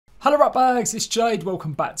Hello Ratbags, it's Jade.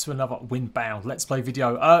 Welcome back to another Windbound Let's Play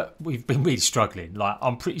video. We've been really struggling. Like,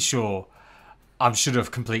 I'm pretty sure I should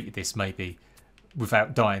have completed this maybe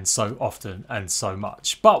without dying so often and so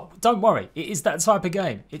much. But don't worry, it is that type of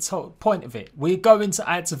game. It's the whole point of it. We're going to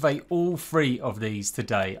activate all three of these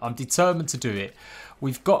today. I'm determined to do it.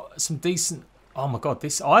 We've got some decent... Oh my god,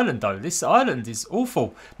 this island though. This island is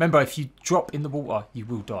awful. Remember, if you drop in the water, you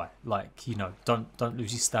will die. Like, you know, don't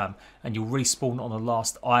lose your stam. And you'll respawn on the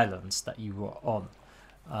last islands that you were on.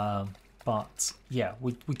 But yeah,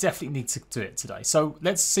 we definitely need to do it today. So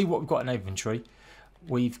let's see what we've got in inventory.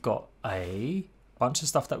 We've got a bunch of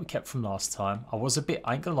stuff that we kept from last time. I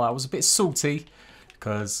ain't gonna lie, I was a bit salty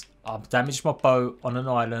because I damaged my boat on an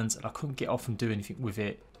island and I couldn't get off and do anything with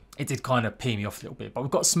it. It did kind of pee me off a little bit, but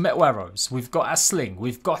we've got some metal arrows, we've got our sling,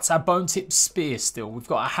 we've got our bone tip spear still, we've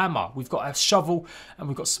got a hammer, we've got a shovel, and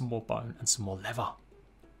we've got some more bone and some more leather.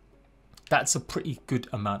 That's a pretty good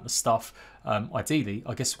amount of stuff. Ideally,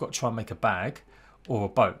 I guess we've got to try and make a bag or a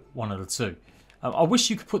boat, one of the two. I wish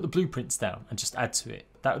you could put the blueprints down and just add to it.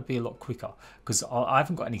 That would be a lot quicker, because I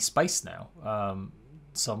haven't got any space now.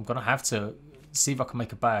 So I'm going to have to see if I can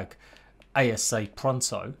make a bag ASA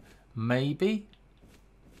pronto, maybe.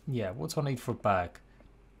 Yeah, what do I need for a bag?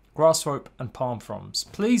 Grass rope and palm fronds.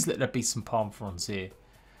 Please let there be some palm fronds here.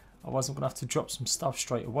 Otherwise I'm going to have to drop some stuff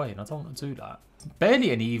straight away, and I don't want to do that. Barely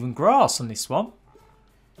any even grass on this one.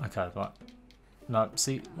 Okay, right. No,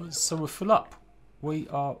 see, so we're full up. We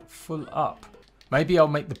are full up. Maybe I'll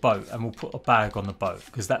make the boat and we'll put a bag on the boat,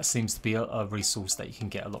 because that seems to be a resource that you can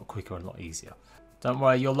get a lot quicker and a lot easier. Don't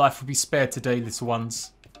worry, your life will be spared today, little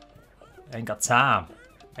ones. Ain't got time.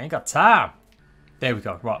 Ain't got time. There we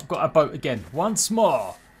go. Right, I've got our boat again. Once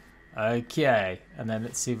more. Okay. And then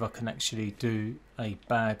let's see if I can actually do a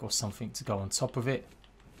bag or something to go on top of it.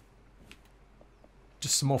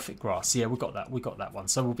 Just some more thick grass. Yeah, we got that. We got that one.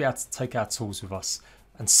 So we'll be able to take our tools with us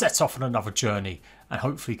and set off on another journey and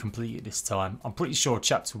hopefully complete it this time. I'm pretty sure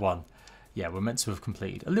chapter 1, yeah, we're meant to have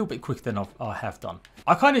completed a little bit quicker than I have done.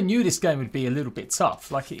 I kind of knew this game would be a little bit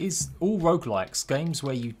tough. Like, it is all roguelikes, games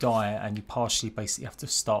where you die and you partially basically have to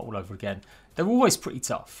start all over again. They're always pretty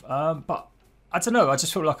tough, but I don't know, I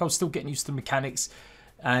just felt like I was still getting used to the mechanics,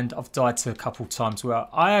 and I've died to a couple of times where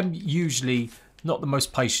I am usually not the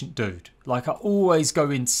most patient dude. Like, I always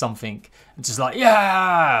go into something and just like,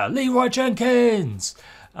 yeah, Leroy Jenkins,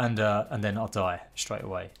 and then I'll die straight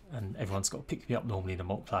away, and everyone's got to pick me up normally in a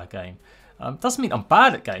multiplayer game. Doesn't mean I'm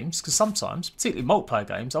bad at games, because sometimes, particularly multiplayer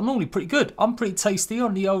games, I'm normally pretty good. I'm pretty tasty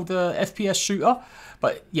on the old FPS shooter,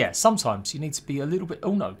 but yeah, sometimes you need to be a little bit,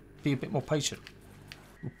 oh no, be a bit more patient.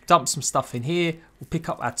 We'll dump some stuff in here. We'll pick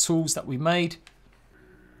up our tools that we made,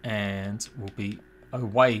 and we'll be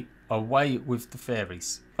away with the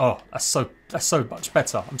fairies. Oh, that's so much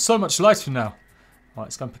better. I'm so much lighter now. Right,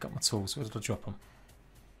 let's go and pick up my tools. Where did I drop them?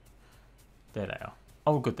 There they are.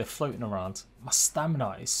 Oh, good, they're floating around. My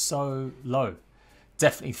stamina is so low.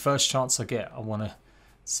 Definitely, first chance I get, I want to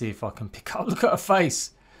see if I can pick up. Look at her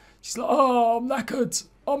face. She's like, oh, I'm knackered.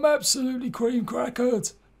 I'm absolutely cream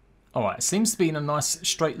crackered. Alright, it seems to be in a nice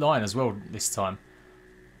straight line as well this time.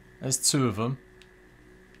 There's 2 of them.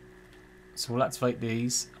 So we'll activate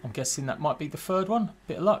these. I'm guessing that might be the 3rd one.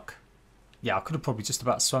 Bit of luck. Yeah, I could have probably just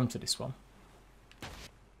about swum to this one.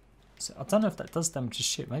 So I don't know if that does damage the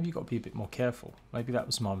ship. Maybe you've got to be a bit more careful. Maybe that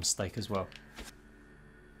was my mistake as well.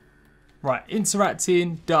 Right,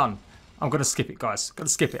 interacting, done. I'm going to skip it, guys. Going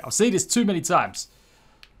to skip it. I've seen this too many times.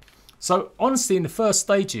 So honestly, in the first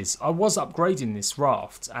stages, I was upgrading this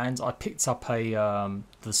raft and I picked up the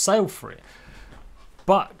sail for it.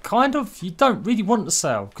 But kind of, you don't really want the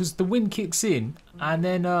sail because the wind kicks in and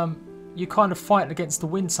then you're kind of fighting against the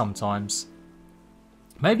wind sometimes.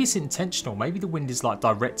 Maybe it's intentional. Maybe the wind is like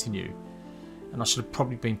directing you, and I should have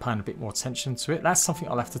probably been paying a bit more attention to it. That's something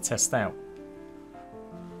I'll have to test out.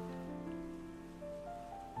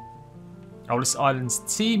 Oh, this island's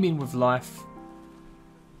teeming with life.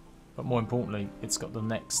 But more importantly, it's got the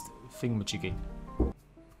next thingamajiggy. But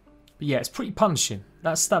yeah, it's pretty punishing.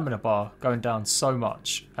 That stamina bar going down so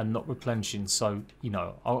much and not replenishing. So, you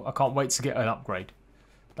know, I can't wait to get an upgrade.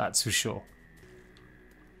 That's for sure.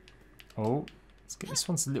 Oh, let's get this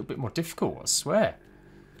one's a little bit more difficult, I swear.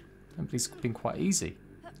 It's been quite easy.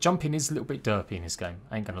 Jumping is a little bit derpy in this game,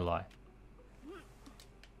 I ain't gonna lie.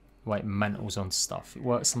 Wait, mantles on stuff. It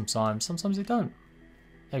works sometimes it don't.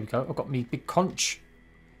 There we go, I've got me big conch.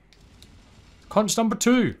 Conch number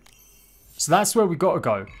 2. So that's where we got to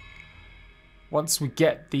go. Once we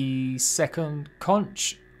get the 2nd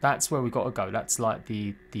conch, that's where we got to go. That's like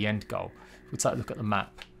the end goal. We'll take a look at the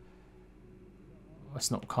map. It's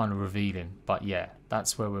not kind of revealing, but yeah,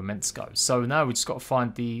 that's where we're meant to go. So now we just got to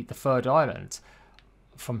find the third island.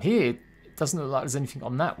 From here, it doesn't look like there's anything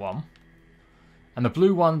on that one. And the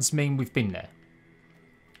blue ones mean we've been there.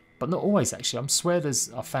 But not always, actually. I swear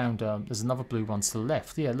I found there's another blue one to the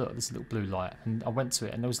left. Yeah, look, there's a little blue light. And I went to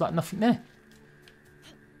it and there was like nothing there.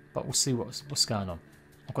 But we'll see what's going on.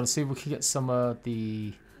 I'm going to see if we can get some of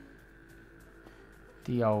the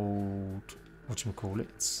old,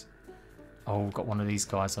 whatchamacallit. Oh, we've got one of these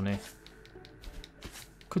guys on here.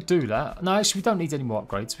 Could do that. No, actually, we don't need any more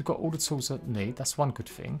upgrades. We've got all the tools that we need. That's one good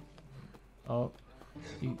thing. Oh,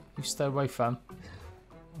 you stay away, fam.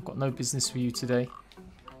 I've got no business with you today.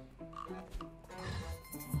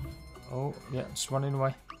 Oh, yeah, just running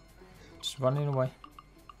away. Just running away.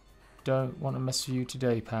 Don't want to mess with you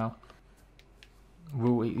today, pal.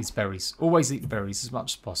 We'll eat these berries. Always eat the berries as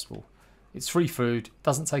much as possible. It's free food.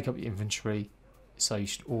 Doesn't take up your inventory. So you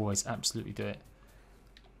should always absolutely do it.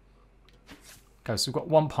 Okay, so we've got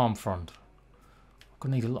one palm frond. I'm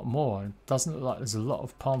going to need a lot more. It doesn't look like there's a lot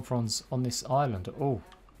of palm fronds on this island at all.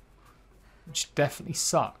 Which definitely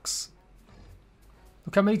sucks.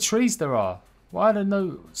 Look how many trees there are. Why are there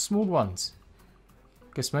no small ones?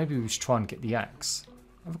 Guess maybe we should try and get the axe.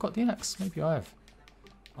 Have I got the axe? Maybe I have.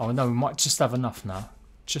 Oh no, we might just have enough now.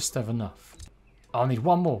 Just have enough. Oh, I need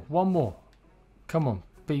one more. One more. Come on.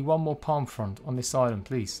 Be one more palm frond on this island,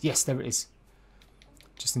 please. Yes, there it is.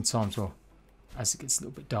 Just in time as well. As it gets a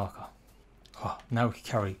little bit darker. Oh, now we can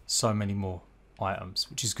carry so many more items,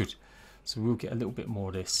 which is good. So we'll get a little bit more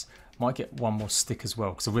of this. Might get one more stick as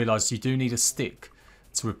well, because I realised you do need a stick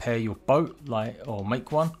to repair your boat, or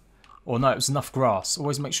make one. Or no, it was enough grass.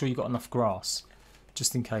 Always make sure you got enough grass,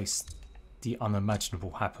 just in case the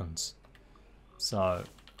unimaginable happens. So,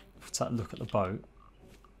 if we take a look at the boat,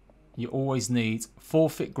 you always need 4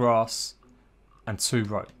 thick grass and 2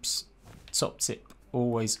 ropes. Top tip,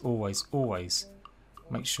 always, always, always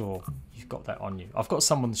make sure you've got that on you. I've got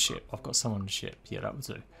some on the ship. Yeah, that would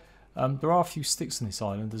do. There are a few sticks on this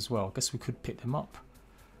island as well. I guess we could pick them up,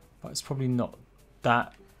 but it's probably not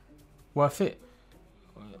that worth it.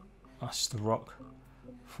 That's just a rock.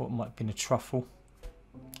 Thought it might have been a truffle.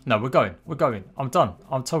 No, we're going. I'm done.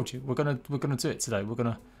 I told you. We're gonna do it today. We're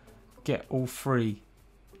gonna get all 3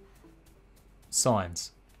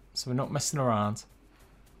 signs. So we're not messing around.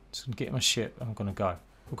 Just gonna get in my ship and I'm gonna go.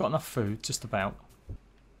 We've got enough food, just about.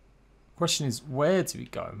 Question is, where do we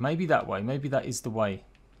go? Maybe that way. Maybe that is the way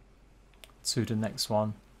to the next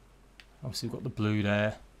one. Obviously we've got the blue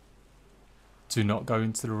there. Do not go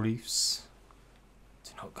into the reefs.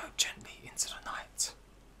 Do not go gently into the night.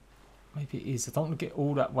 Maybe it is. I don't want to get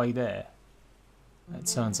all that way there. It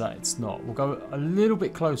turns out it's not. We'll go a little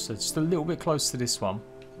bit closer. Just a little bit closer to this one.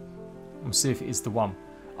 And we'll see if it is the one.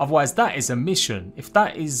 Otherwise, that is a mission. If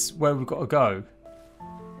that is where we've got to go,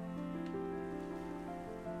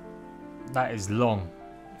 that is long.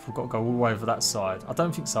 If we've got to go all the way over that side. I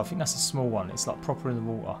don't think so. I think that's a small one. It's like proper in the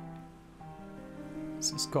water.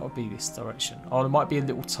 So it's got to be this direction. Oh, there might be a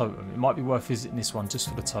little totem. It might be worth visiting this one just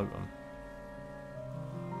for the totem.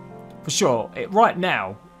 For sure, right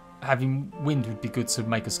now, having wind would be good to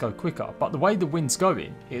make us go quicker. But the way the wind's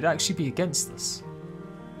going, it'd actually be against us.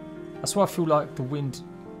 That's why I feel like the wind,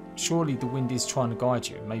 surely the wind is trying to guide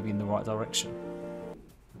you, maybe in the right direction.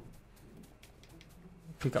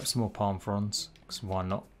 Pick up some more palm fronds, because why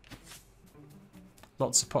not?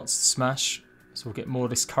 Lots of pots to smash. So we'll get more of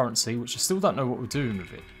this currency, which I still don't know what we're doing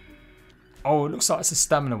with it. Oh, it looks like it's a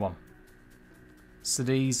stamina one. So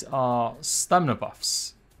these are stamina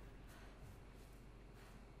buffs.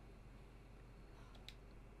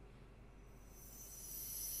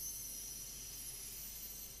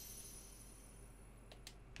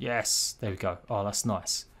 Yes, there we go. Oh, that's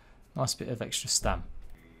nice. Nice bit of extra stam.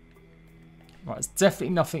 Right, there's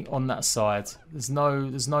definitely nothing on that side. There's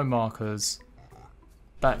no markers.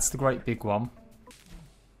 That's the great big one.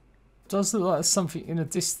 Does look like there's something in the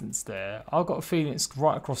distance there. I've got a feeling it's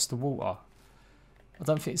right across the water. I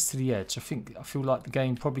don't think it's to the edge. I feel like the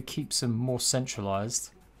game probably keeps them more centralised.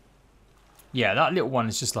 Yeah, that little one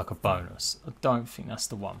is just like a bonus. I don't think that's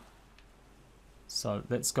the one. So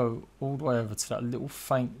let's go all the way over to that little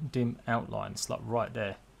faint dim outline. It's like right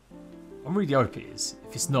there. I really hope it is.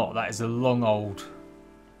 If it's not, that is a long old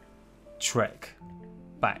trek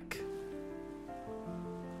back.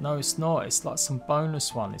 No, it's not. It's like some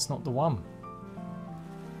bonus one. It's not the one.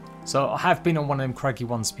 So I have been on one of them craggy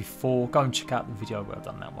ones before. Go and check out the video where I've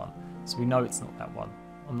done that one. So we know it's not that one.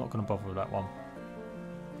 I'm not going to bother with that one.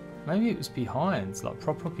 Maybe it was behind, like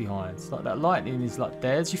proper behind. It's like that lightning is like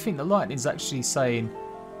there. Do you think the lightning is actually saying,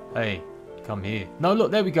 hey, come here? No,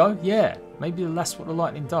 look, there we go. Yeah, maybe that's what the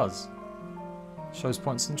lightning does. Shows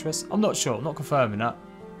points of interest. I'm not sure. I'm not confirming that.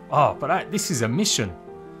 Oh, but this is a mission.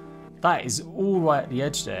 That is all the way at the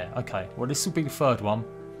edge there. Okay, well this will be the third one.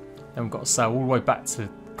 Then we've got to sail all the way back to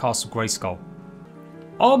Castle Grayskull.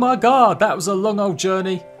 Oh my god, that was a long old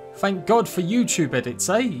journey. Thank God for YouTube edits,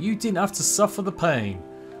 eh? You didn't have to suffer the pain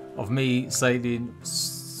of me sailing,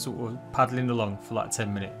 sort of paddling along for like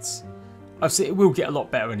 10 minutes. Obviously, it will get a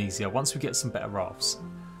lot better and easier once we get some better rafts.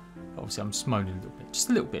 Obviously, I'm just moaning a little bit. Just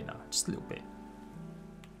a little bit now. Just a little bit.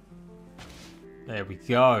 There we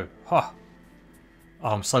go. Huh. Oh,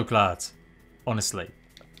 I'm so glad. Honestly.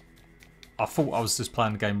 I thought I was just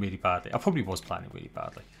playing the game really badly. I probably was playing it really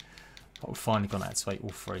badly. But we've finally gone to activate all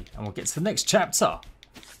three. And we'll get to the next chapter.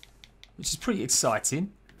 Which is pretty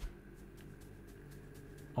exciting.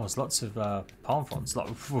 Oh, there's lots of palm fronds. Like,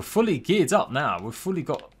 we're fully geared up now. We've fully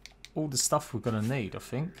got all the stuff we're going to need, I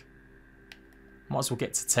think. Might as well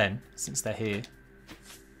get to 10 since they're here.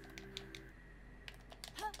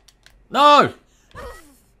 No!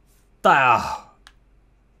 Ah!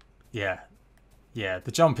 Yeah. Yeah,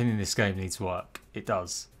 the jumping in this game needs work. It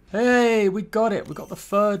does. Hey, we got it. We got the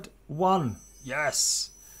third one.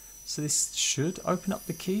 Yes! So this should open up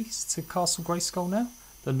the keys to Castle Grayskull now.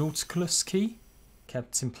 The Nautilus key.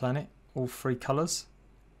 Captain Planet. All three colours.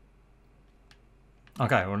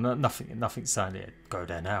 Okay, well nothing's saying here. Go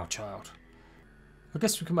there now, child. I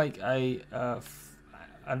guess we can make an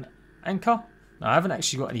anchor. No, I haven't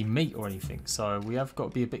actually got any meat or anything, so we have got to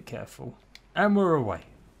be a bit careful. And we're away.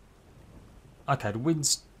 Okay, the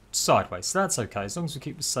wind's sideways, so that's okay. As long as we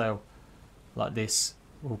keep the sail like this,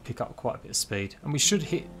 we'll pick up quite a bit of speed. And we should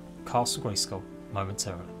hit Castle Grayskull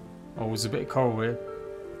momentarily. Oh, there's a bit of coral here.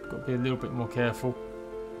 Got to be a little bit more careful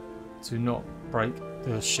to not break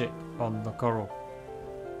the ship on the coral.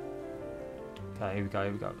 Okay, here we go,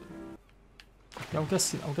 here we go. Yeah, I'm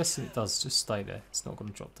guessing it does just stay there. It's not going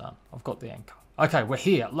to drop down. I've got the anchor. Okay, we're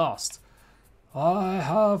here at last. I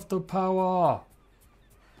have the power.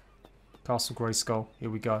 Castle Grayskull. Here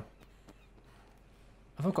we go.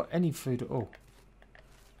 Have I got any food at all?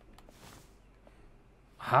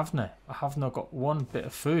 I haven't. I have not got one bit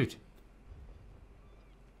of food.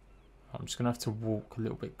 I'm just going to have to walk a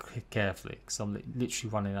little bit carefully because I'm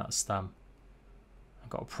literally running out of stam. I've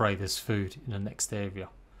got to pray there's food in the next area.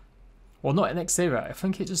 Well, not in the next area. I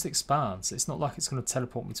think it just expands. It's not like it's going to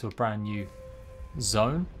teleport me to a brand new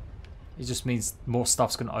zone. It just means more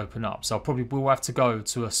stuff's going to open up. So I probably will have to go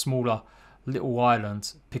to a smaller little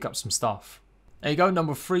island, pick up some stuff. There you go,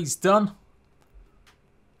 number 3's done.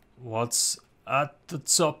 What's at the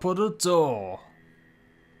top of the door?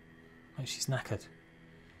 Oh, she's knackered.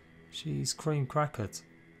 She's cream crackered.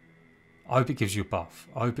 I hope it gives you a buff.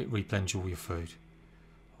 I hope it reblends all your food.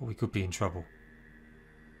 Or we could be in trouble.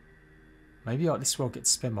 Maybe this is where I'll get to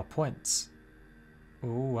spend my points.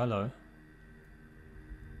 Oh, hello.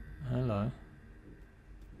 Hello.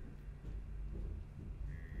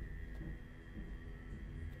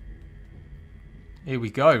 Here we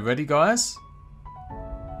go. Ready, guys?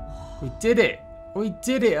 We did it. We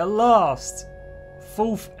did it at last.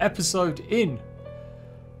 4th episode in.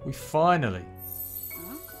 We finally.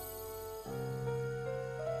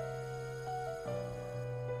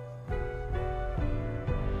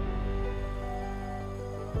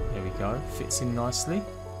 There we go. Fits in nicely.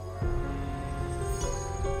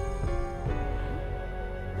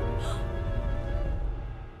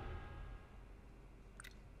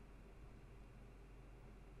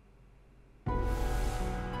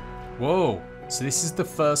 Whoa, so this is the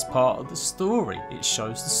first part of the story. It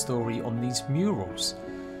shows the story on these murals.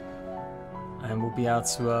 And we'll be able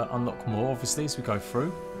to unlock more, obviously, as we go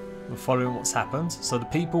through. We're following what's happened. So the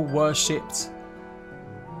people worshipped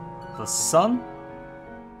the sun.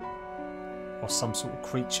 Or some sort of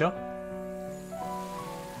creature.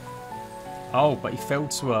 Oh, but he fell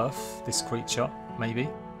to earth, this creature, maybe.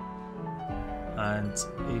 And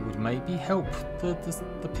he would maybe help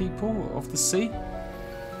the people of the sea.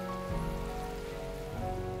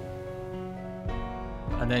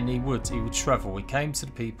 And then he would travel. He came to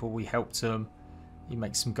the people, we helped him. He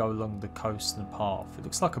makes them go along the coast and path. It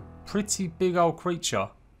looks like a pretty big old creature.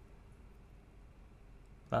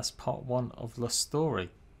 That's part 1 of the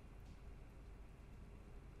story.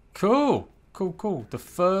 Cool, cool, cool. The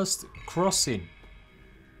first crossing.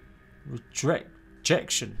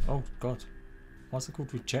 Rejection. Oh god. Why's it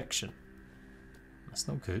called rejection? That's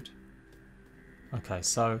not good. Okay,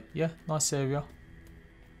 so yeah, nice area.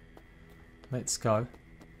 Let's go.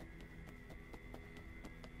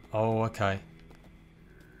 Oh, okay.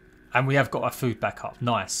 And we have got our food back up.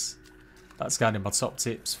 Nice. That's going in my top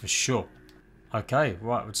tips for sure. Okay,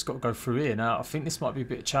 right. We've just got to go through here. Now, I think this might be a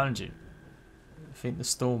bit challenging. I think the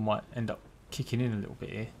storm might end up kicking in a little bit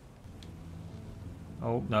here.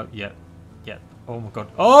 Oh, no, yeah. Yeah. Oh my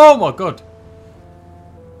god. Oh my god!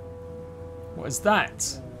 What is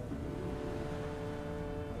that?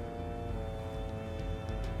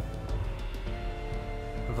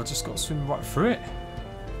 Have I just got to swim right through it?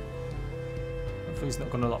 Hopefully he's not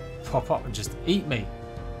going to like pop up and just eat me.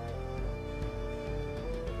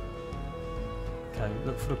 Okay,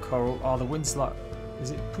 look for the coral. Oh, the wind's like...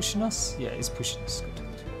 Is it pushing us? Yeah, it's pushing us. Good, good.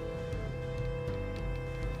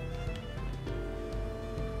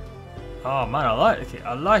 Oh man, I like it.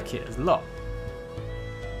 I like it a lot.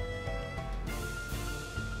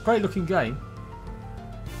 Great looking game.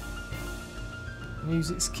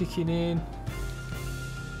 Music's kicking in.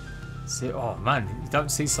 See, oh man, you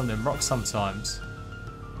don't see some of them rocks sometimes.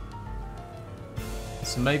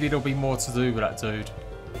 So maybe there'll be more to do with that dude.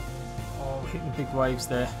 Oh, hitting the big waves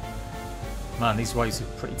there. Man, these waves are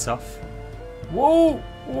pretty tough. Whoa!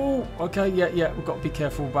 Whoa! Okay, yeah, we've got to be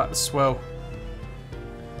careful about the swell.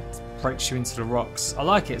 It breaks you into the rocks. I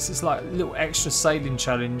like it. It's just like a little extra sailing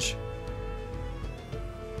challenge.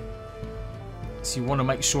 So you want to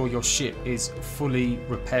make sure your ship is fully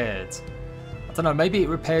repaired. I don't know, maybe it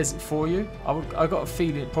repairs it for you. I got a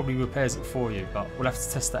feeling it probably repairs it for you, but we'll have to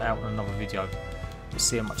test that out in another video. We'll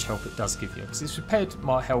see how much help it does give you. Because it's repaired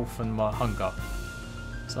my health and my hunger.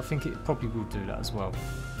 So I think it probably will do that as well.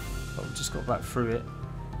 But we've just got back through it.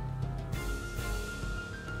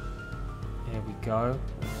 There we go.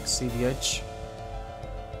 See the edge.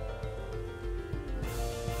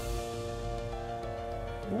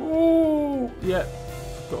 Ooh, yeah.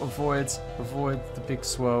 Got to avoid the big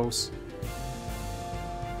swells.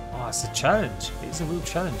 Oh, it's a challenge. It's a real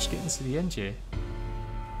challenge getting to the end here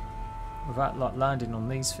without like landing on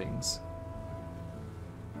these things.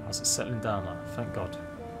 How's it settling down now? Thank God.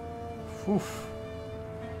 Oof.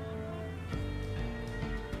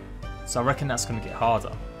 So I reckon that's going to get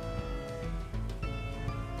harder.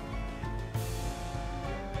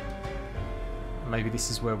 Maybe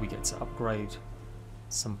this is where we get to upgrade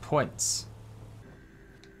some points.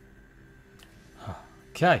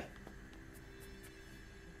 Okay.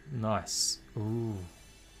 Nice. Ooh.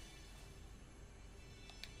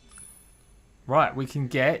 Right, we can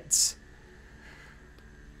get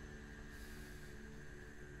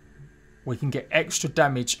extra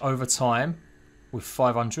damage over time with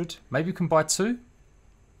 500. Maybe we can buy 2.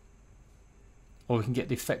 Or we can get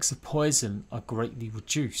the effects of poison are greatly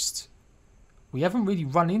reduced. We haven't really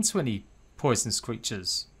run into any poisonous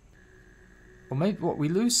creatures. Or maybe what, we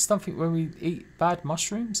lose something when we eat bad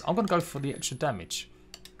mushrooms? I'm going to go for the extra damage.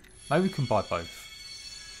 Maybe we can buy both.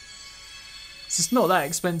 It's just not that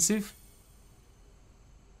expensive.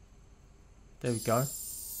 There we go.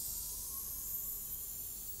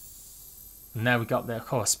 And now we got there.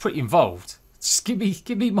 Oh, it's pretty involved. Just give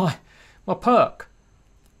me my perk.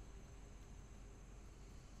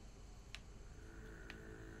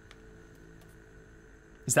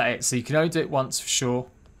 Is that it? So you can only do it once for sure.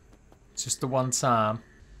 It's just the one time.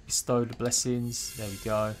 Bestow the blessings. There we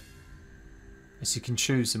go. So you can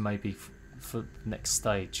choose them maybe for the next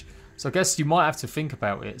stage. So I guess you might have to think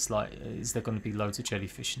about it. It's like, is there going to be loads of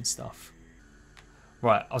jellyfish and stuff?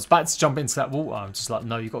 Right, I was about to jump into that water. I'm just like,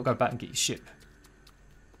 no, you've got to go back and get your ship.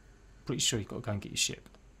 Pretty sure you've got to go and get your ship.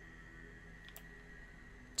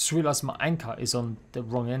 Just realised my anchor is on the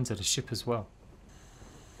wrong end of the ship as well.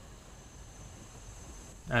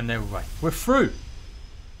 And there we're through.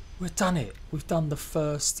 We've done it. We've done the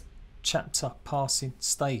first chapter passing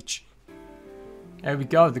stage. There we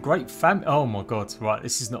go, the great famine. Oh my god, right,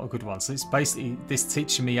 this is not a good one. So it's basically this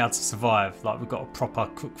teaching me how to survive. Like, we've got to proper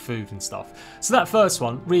cook food and stuff. So that first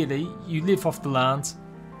one, really, you live off the land.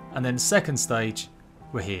 And then the second stage,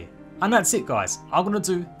 we're here. And that's it, guys. I'm going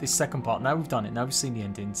to do this second part. Now we've done it, now we've seen the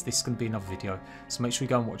endings. This is going to be another video. So make sure you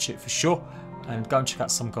go and watch it for sure. And go and check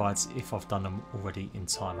out some guides if I've done them already in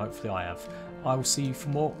time. Hopefully I have. I will see you for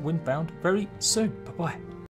more Windbound very soon. Bye-bye.